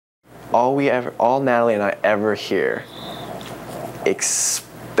all Natalie and I ever hear,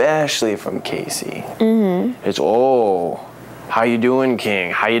 especially from Casey, it's, oh, how you doing,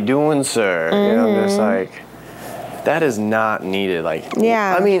 King? How you doing, sir? You know, I'm just like, that is not needed. Like,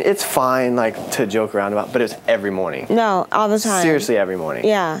 yeah. I mean, it's fine, like, to joke around about, but it's every morning. No, all the time. Seriously, every morning.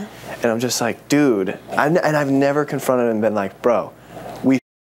 Yeah. And I'm just like, dude, and I've never confronted him and been like, bro, we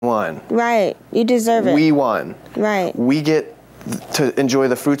won. Right. You deserve it. We won. Right. We get to enjoy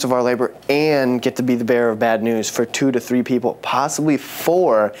the fruits of our labor and get to be the bearer of bad news for 2 to 3 people, possibly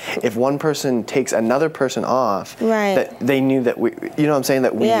 4, if one person takes another person off. Right. That they knew that we, you know what I'm saying,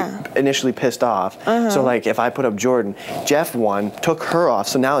 that we yeah. initially pissed off. So like if I put up Jordan, Jeff won, took her off,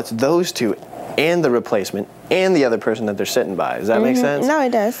 so now it's those 2 and the replacement and the other person that they're sitting by. Does that make sense? No,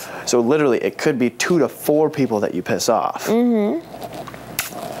 it does. So literally it could be 2 to 4 people that you piss off. 3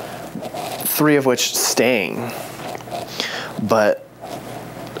 of which staying. But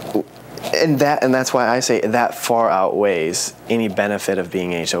and that's why I say that far outweighs any benefit of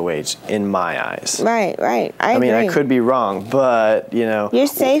being HoH in my eyes. Right, right. I mean, agree. I could be wrong, but you know, you're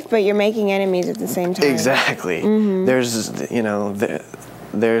safe, but you're making enemies at the same time. Exactly. There's, you know,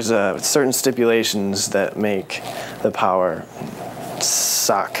 there's certain stipulations that make the power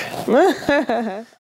suck.